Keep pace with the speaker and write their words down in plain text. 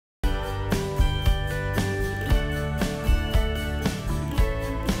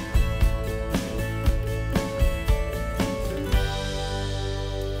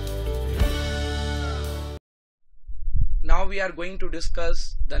we are going to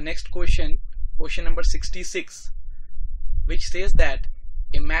discuss the next question, question number 66, which says that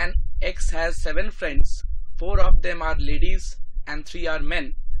a man X has 7 friends, 4 of them are ladies and 3 are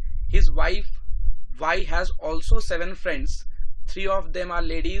men. His wife Y has also 7 friends, 3 of them are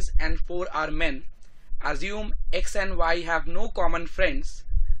ladies and 4 are men. Assume X and Y have no common friends.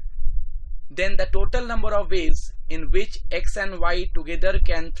 Then the total number of ways in which X and Y together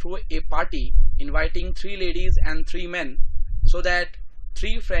can throw a party inviting 3 ladies and 3 men, so that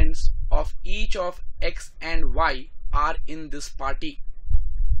 3 friends of each of X and Y are in this party.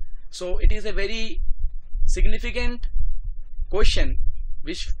 So it is a very significant question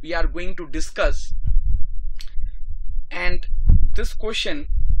which we are going to discuss, and this question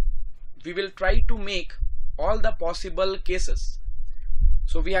we will try to make all the possible cases.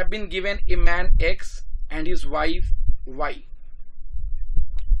 So we have been given a man X and his wife Y.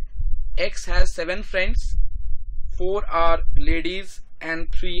 X has 7 friends, 4 are ladies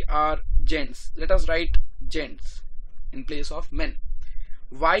and 3 are gents. Let us write gents in place of men.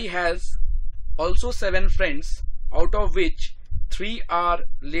 Y has also 7 friends, out of which 3 are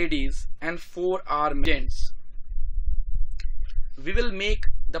ladies and 4 are gents. We will make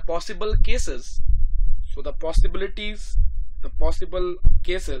the possible cases. So the possibilities, the possible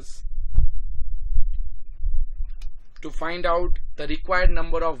cases, to find out the required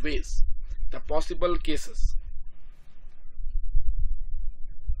number of ways, the possible cases.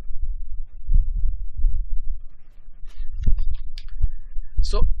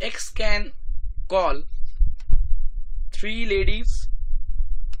 So X can call 3 ladies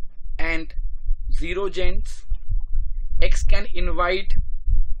and 0 gents. X can invite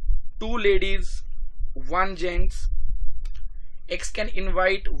 2 ladies, 1 gents. X can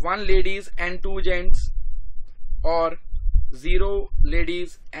invite 1 ladies and 2 gents, or 0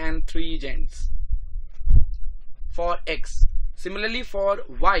 ladies and 3 gents for X. Similarly for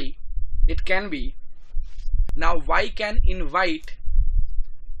Y, it can be, now Y can invite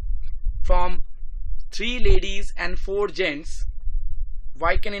from 3 ladies and 4 gents.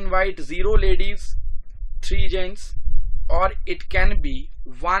 Y can invite 0 ladies, 3 gents, or it can be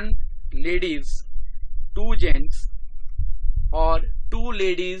 1 ladies, 2 gents, or 2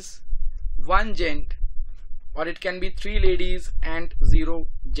 ladies, 1 gent, or it can be 3 ladies and 0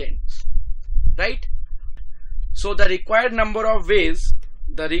 gents, right? So the required number of ways,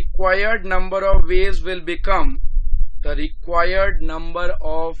 will become, the required number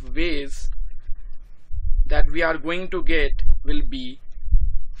of ways that we are going to get will be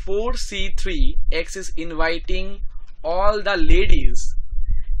 4C3. X is inviting all the ladies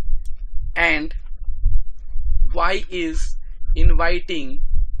and Y is inviting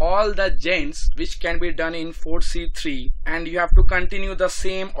all the gents, which can be done in 4C3, and you have to continue the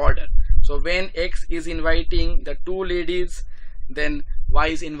same order. So when X is inviting the 2 ladies, then Y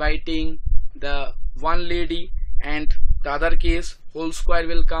is inviting the 1 lady, and the other case whole square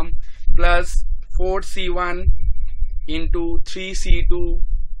will come, plus 4C1 into 3C2,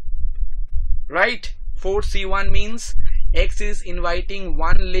 right? 4C1 means X is inviting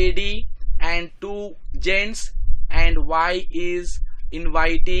 1 lady and 2 gents, and Y is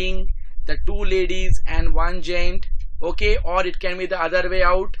inviting the 2 ladies and 1 gent. Okay, or it can be the other way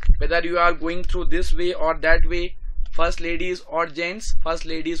out, whether you are going through this way or that way, first ladies or gents, first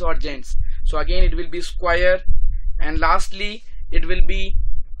ladies or gents. So again it will be square, and lastly it will be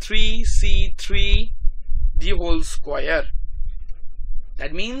 3C3 the whole square.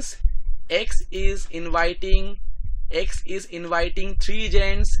 That means X is inviting 3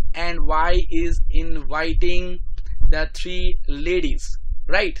 gents and Y is inviting the 3 ladies,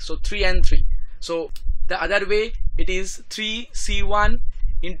 right? So 3 and 3. So the other way it is 3C1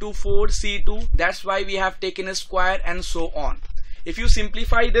 into 4C2. That's why we have taken a square, and so on. If you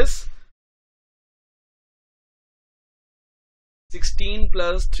simplify this, 16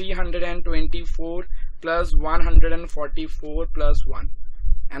 plus 324 plus 144 plus 1,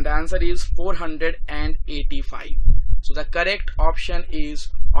 and the answer is 485. So the correct option is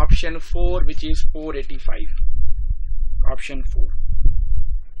option 4, which is 485. Option 4.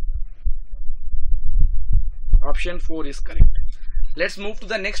 Option 4 is correct. Let's move to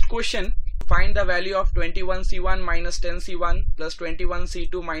the next question. Find the value of 21C1 minus 10C1 plus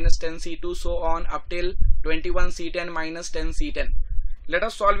 21C2 minus 10C2, so on up till 21C10 minus 10C10. Let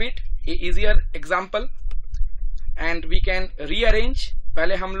us solve it. A easier example, and we can rearrange.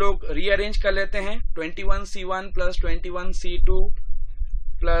 पहले हम लोग rearrange कर लेते हैं. 21C1 plus 21C2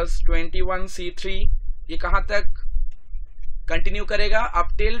 plus 21C3, ये कहाँ तक continue करेगा? Up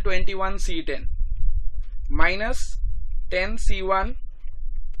till 21C10 minus 10C1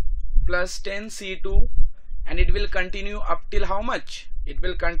 plus 10C2 and it will continue up till how much? It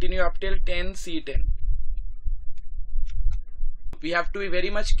will continue up till 10C10. We have to be very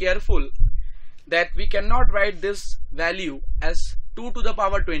much careful that we cannot write this value as 2 to the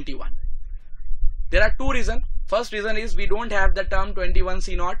power 21. There are two reasons. First reason is we don't have the term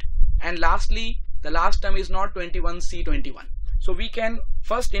 21C0, and lastly the last term is not 21C21. So we can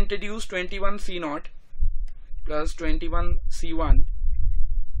first introduce 21C0 plus 21C1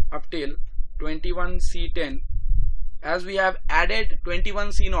 up till 21C10. As we have added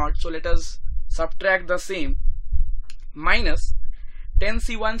 21C0, so let us subtract the same, minus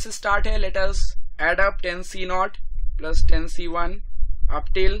 10C1 से start है, let us add up 10C0 plus 10C1 up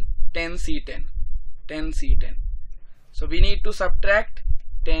till 10C10. 10C10. So we need to subtract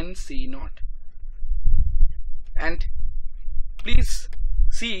 10C0. And please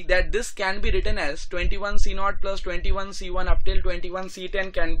see that this can be written as 21C0 plus 21C1 up till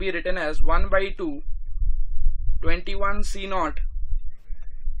 21C10 can be written as 1 by 2 21C0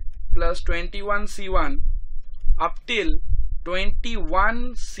 plus 21C1 up till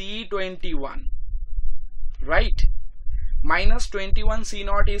 21C21, right? Minus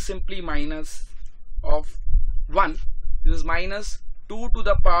 21C0 is simply minus of 1. This is minus 2 to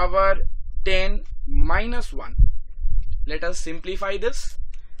the power 10 minus 1. Let us simplify this.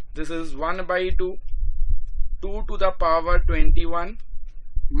 This is 1 by 2 to the power 21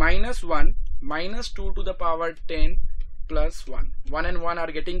 minus 1 minus 2 to the power 10 plus 1. 1 and 1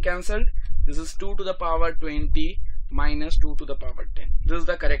 are getting cancelled. This is 2 to the power 20 minus 2 to the power 10. This is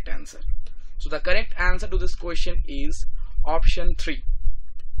the correct answer. So the correct answer to this question is option 3.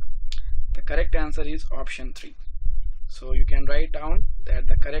 The correct answer is option 3. So you can write down that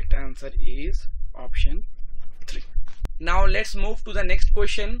the correct answer is option 3. Now let's move to the next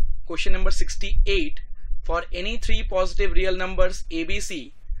question. Question number 68. For any three positive real numbers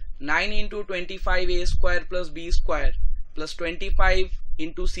ABC, 9 into 25a square plus b square plus 25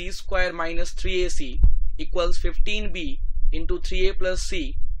 into c square minus 3ac equals 15b into 3a plus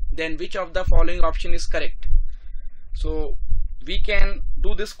c, then which of the following option is correct? So we can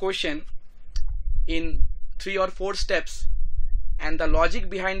do this question in 3 or 4 steps, and the logic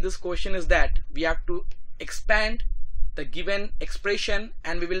behind this question is that we have to expand the given expression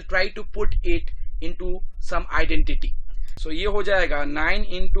and we will try to put it into some identity. So ये हो जाएगा 9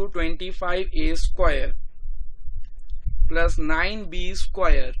 into 25a square plus 9b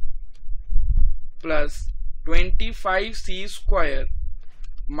square plus 25c square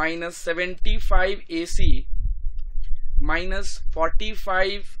minus 75ac minus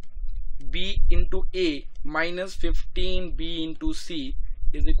 45b into a minus 15b into c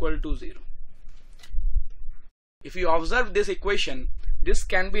is equal to 0. If you observe this equation, this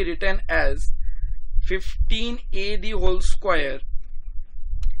can be written as 15a the whole square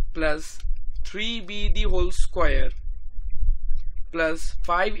plus 3b the whole square plus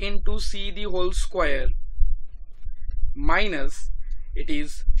 5 into c the whole square minus it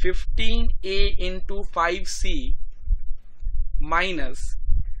is 15a into 5c minus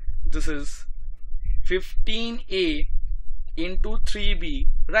this is 15a into 3b,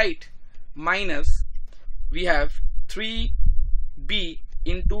 right, minus we have 3b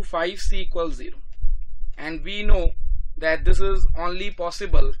into 5c equals 0, and we know that this is only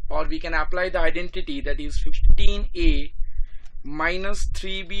possible, or we can apply the identity, that is 15a minus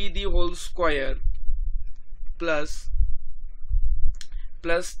 3b the whole square plus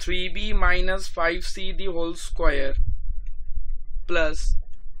 3b minus 5c the whole square plus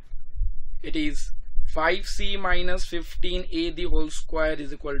it is 5c minus 15a the whole square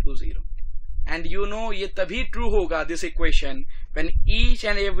is equal to 0. And you know ये तभी true होगा this equation when each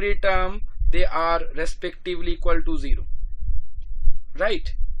and every term they are respectively equal to 0,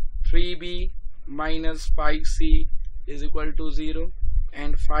 right? 3b minus 5c is equal to 0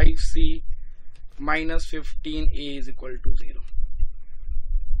 and 5c minus 15a is equal to 0,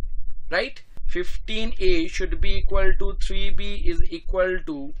 right? 15a should be equal to 3b is equal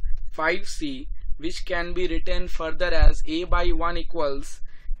to 5c, which can be written further as a by 1 equals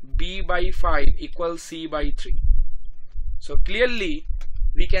b by 5 equals c by 3. So clearly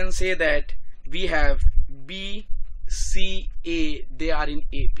we can say that we have b, c, a, they are in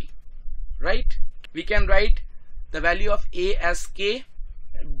AP, right? We can write the value of a as k,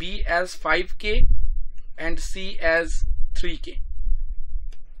 b as 5k and c as 3k,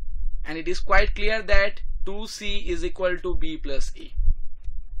 and it is quite clear that 2c is equal to b plus a,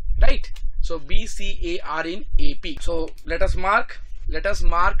 right? So b, c, a are in AP. So let us mark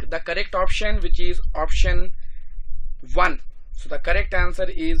the correct option, which is option 1. So the correct answer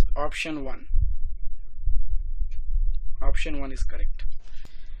is option 1. Option 1 is correct.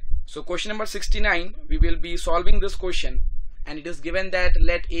 So question number 69, we will be solving this question, and it is given that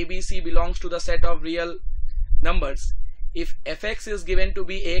let ABC belongs to the set of real numbers if fx is given to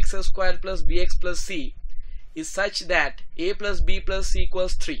be ax square plus bx plus c is such that a plus b plus c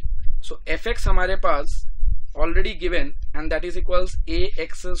equals 3. So fx हमारे पास already given, and that is equals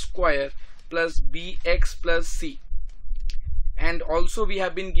ax square plus bx plus c, and also we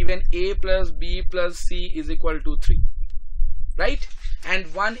have been given a plus b plus c is equal to 3, right?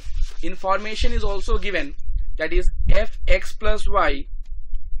 And one information is also given, that is fx plus y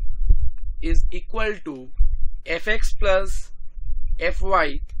is equal to fx plus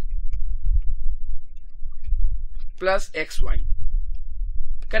fy plus xy.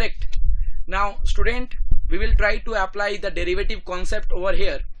 Correct. Now student, we will try to apply the derivative concept over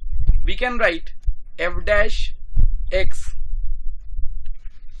here. We can write f dash x,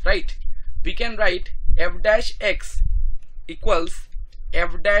 right? We can write f dash x equals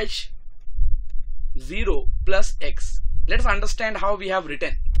f dash 0 plus x. Let's understand how we have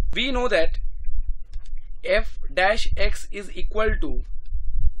written. We know that f dash x is equal to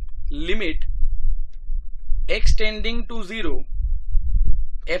limit x tending to 0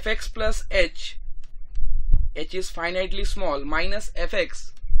 fx plus h is finitely small minus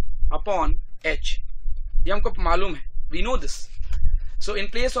fx upon h. ये हमको मालूम है, we know this. So in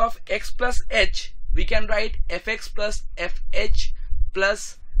place of x plus h we can write fx plus fh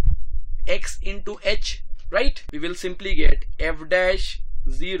plus x into h, right? We will simply get f dash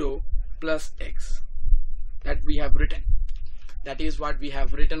 0 plus x. That we have written. That is what we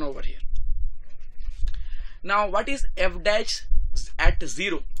have written over here. Now what is f dash at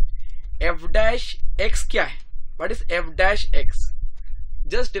 0? F dash x क्या है? What is f dash x?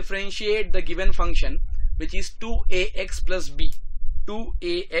 Just differentiate the given function, which is 2ax plus b.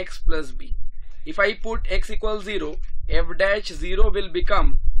 2ax plus b. If I put x equals 0, f dash 0 will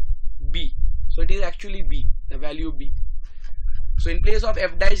become b. So it is actually b, the value b. So in place of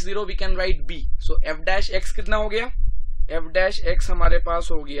f dash 0 we can write b. So f dash x कितना हो गया? f dash x हमारे पास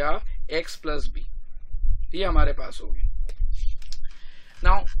हो गया x plus b. ये हमारे पास हो गया.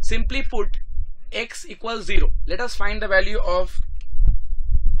 Now simply put x equals 0. Let us find the value of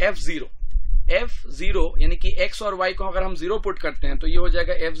f0. f0 यानी कि x और y को अगर हम 0 पुट करते हैं तो ये हो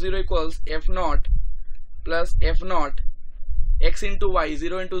जाएगा f0 equals f0 plus f0 x into y.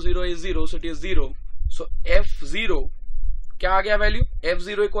 0 into 0 is 0, so it is 0. So f0 क्या आ गया value?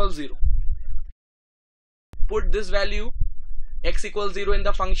 f0 equals 0. Put this value x equals 0 in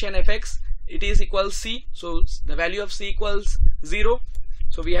the function fx. It is equals c. So the value of c equals 0.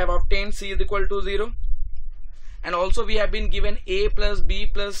 So we have obtained c is equal to 0. And also we have been given a plus b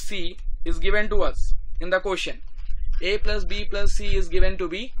plus c is given to us in the question. A plus b plus c is given to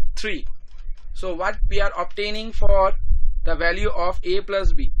be 3. So what we are obtaining for the value of a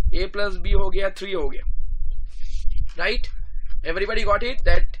plus b? A plus b हो गया 3 हो गया. Right? Everybody got it?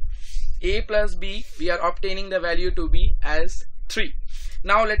 That a plus b we are obtaining the value to be as 3.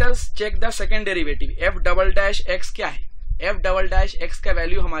 Now let us check the second derivative. f double dash x क्या है? f double dash x का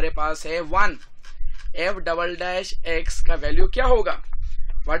value हमारे पास है 1. f double dash x का value क्या होगा?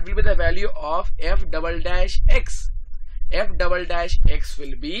 What will be the value of f double dash x? f double dash x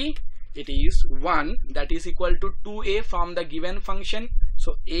will be, it is 1, that is equal to 2a from the given function.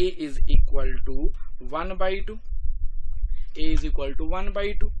 So a is equal to 1 by 2. a is equal to 1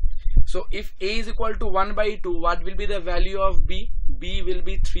 by 2. So if a is equal to 1 by 2, what will be the value of b? b will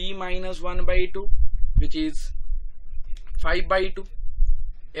be 3 minus 1 by 2, which is 5 by 2.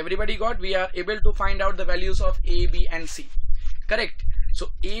 Everybody got? We are able to find out the values of a, b and c. Correct?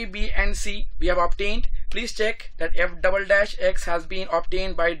 So a, b and c we have obtained. Please check that f double dash x has been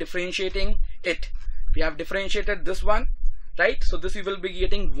obtained by differentiating it. We have differentiated this one, right? So this we will be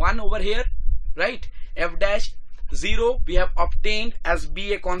getting 1 over here, right? f dash 0 we have obtained as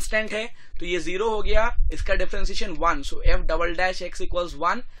b a constant है, तो ये 0 हो गया, इसका differentiation 1. So f double dash x equals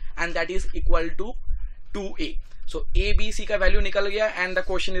 1 and that is equal to 2a. So a, b, c का value निकल गया and the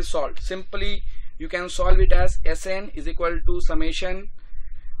question is solved. Simply you can solve it as Sn is equal to summation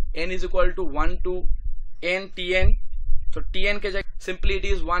n is equal to 1 to n tn. So tn के जगह simply it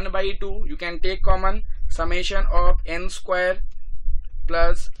is 1 by 2. You can take common summation of n square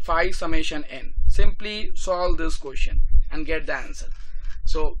plus 5 summation n. Simply solve this question and get the answer.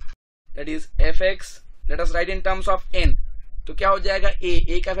 So that is fx. Let us write in terms of n. तो क्या हो जाएगा?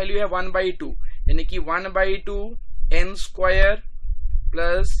 a का value है 1 by 2 यानी कि 1 by 2 n square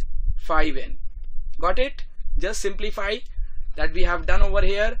plus 5n. Got it? Just simplify that we have done over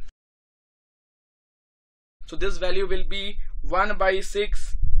here. So this value will be 1 by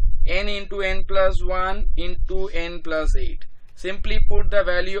 6 n into n plus 1 into n plus 8. simply put the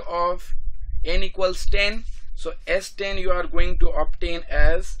value of n equals 10. So S10 you are going to obtain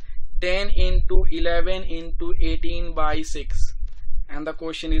as 10 into 11 into 18 by 6, and the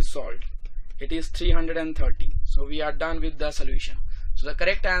question is solved. It is 330. So we are done with the solution. So the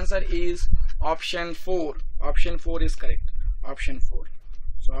correct answer is option 4. Option 4 is correct. Option 4.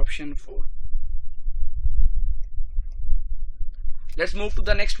 So option 4. Let's move to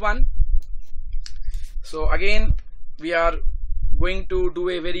the next one. So again we are going to do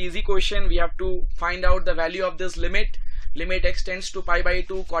a very easy question. We have to find out the value of this limit. Limit x tends to pi by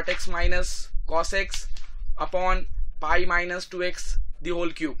 2 cot x minus cos x upon pi minus 2x the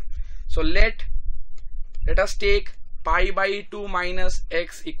whole cube. So let us take pi by 2 minus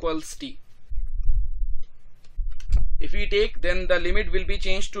x equals t. If we take, then the limit will be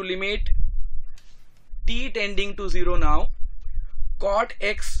changed to limit t tending to 0 now. Cot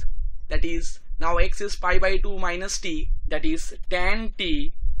x, that is, now x is pi by 2 minus t, that is tan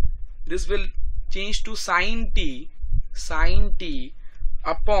t. This will change to sin t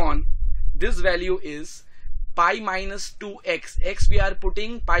upon this value is pi minus 2x. X we are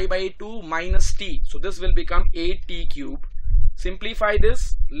putting pi by 2 minus t. So this will become 8t cube. Simplify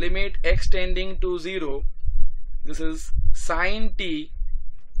this, limit x tending to 0. This is sin t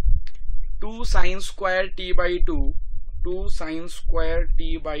 2 sin square t by 2, 2 sin square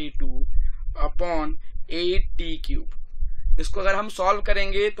t by 2 upon 8t cube. इसको अगर हम solve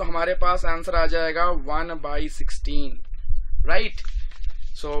करेंगे तो हमारे पास answer आ जाएगा 1/16, right?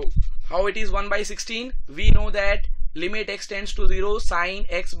 So how it is 1/16? We know that limit x tends to 0, sin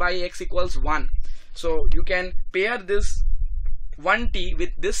x by x equals 1. So you can pair this 1t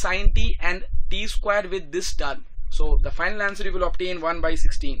with this sin t and t square with this term. So the final answer you will obtain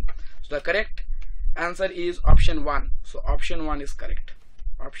 1/16. So the correct answer is option 1. So option 1 is correct.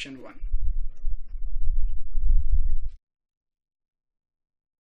 Option 1.